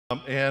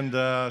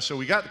So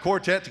we got the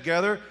quartet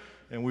together,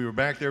 and we were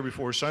back there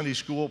before Sunday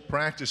school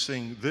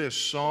practicing this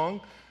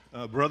song.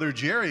 Brother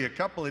Jerry, a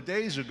couple of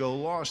days ago,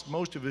 lost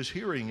most of his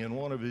hearing in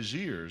one of his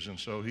ears, and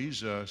so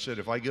he's said,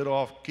 if I get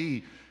off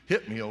key,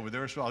 hit me over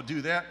there, so I'll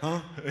do that.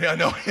 Huh? Yeah,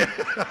 no.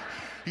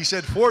 He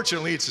said,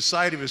 fortunately, it's the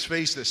side of his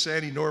face that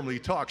Sandy normally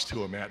talks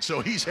to him at,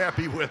 so he's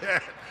happy with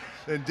that.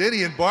 And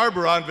Denny and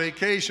Barbara on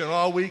vacation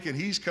all week, and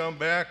he's come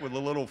back with a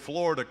little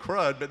Florida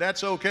crud, but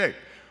that's okay.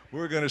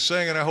 We're going to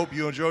sing, and I hope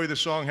you enjoy the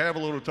song, Have a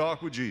Little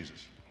Talk with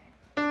Jesus.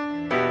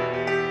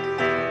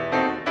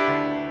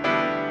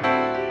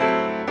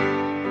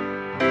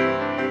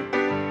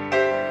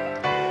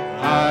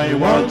 I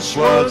once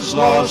was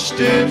lost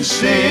in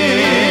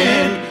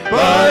sin,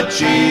 but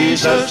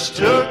Jesus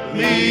took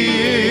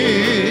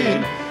me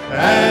in,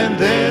 and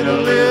then a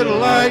little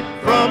light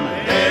from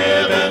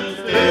heaven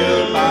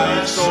filled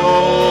my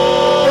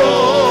soul.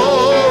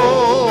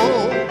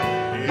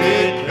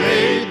 It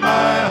made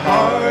my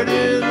heart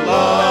in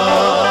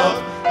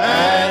love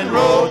and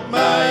wrote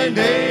my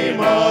name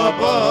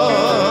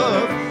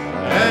above,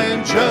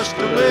 and just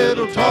a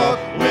little talk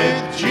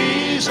with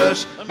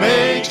Jesus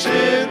makes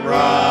it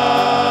right.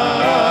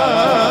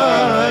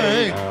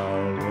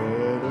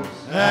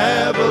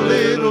 Have a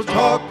little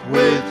talk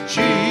with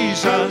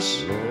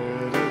Jesus.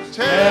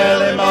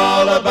 Tell him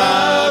all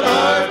about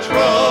our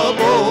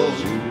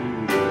troubles.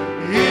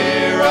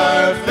 Hear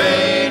our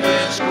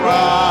faintest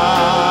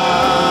cry.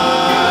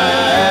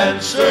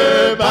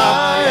 Answer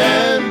by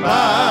and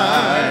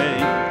by.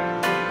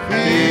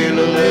 Feel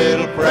a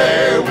little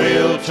prayer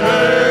wheel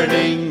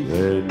turning.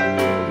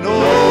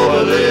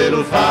 Know a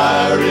little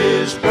fire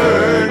is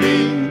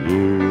burning.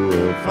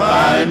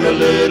 Find a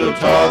little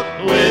talk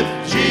with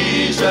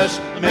Jesus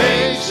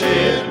makes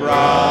it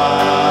right.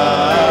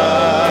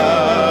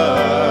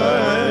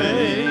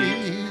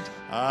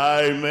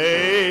 I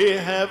may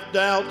have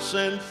doubts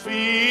and fears,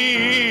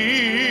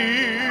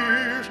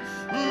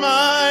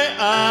 my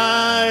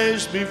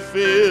eyes be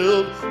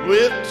filled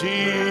with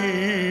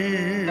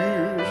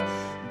tears,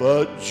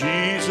 but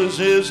Jesus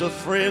is a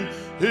friend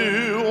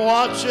who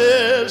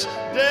watches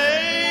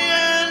day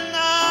and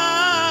night.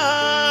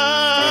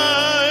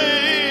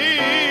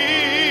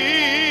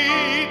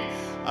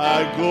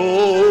 I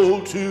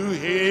go to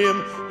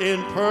him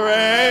in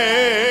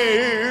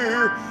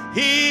prayer.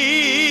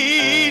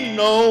 He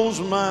knows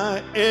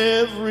my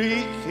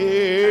every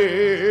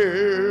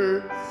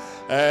care,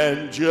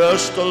 and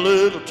just a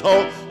little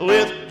talk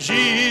with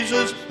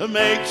Jesus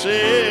makes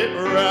it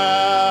right.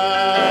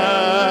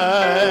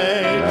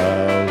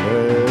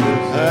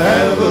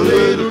 Have a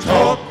little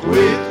talk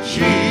with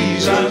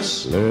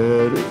Jesus.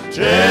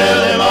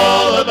 Tell him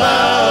all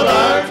about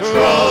our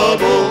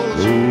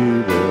troubles.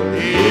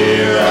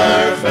 Hear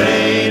our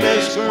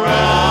faintest cry.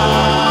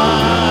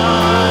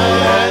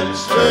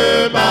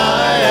 Answer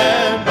by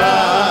and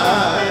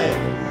by.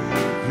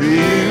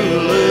 Feel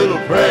a little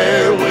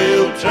prayer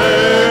wheel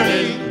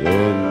turning.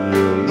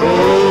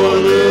 Know a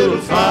little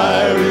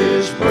fire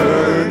is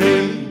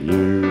burning.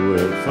 You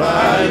will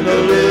find a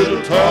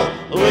little talk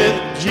with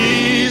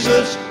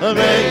Jesus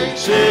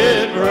makes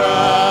it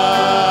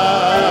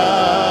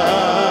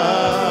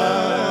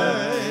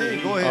right.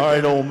 Go ahead. All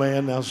right, old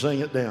man, now sing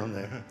it down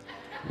there.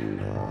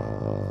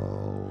 Now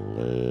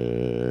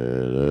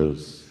let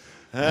us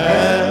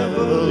Have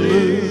a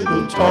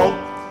little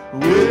talk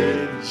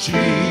with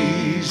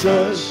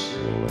Jesus.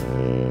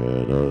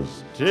 let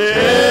us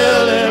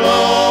Tell him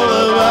all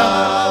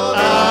about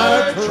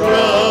our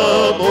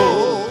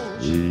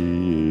troubles.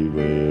 He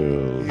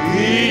will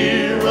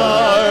Hear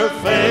our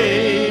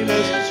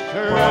faintest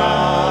cry.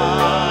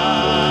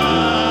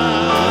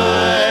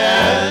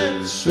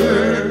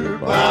 Answer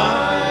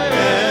by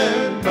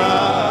and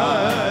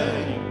by.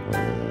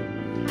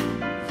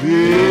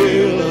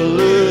 Feel a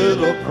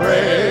little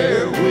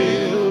prayer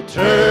wheel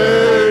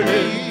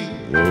turning.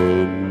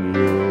 when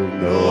you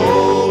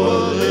Know a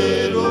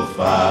little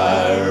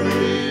fire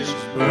is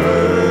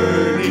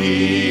burning.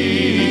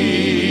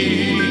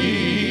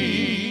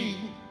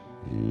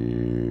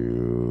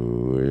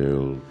 you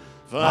will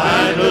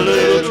Find a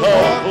little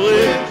talk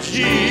with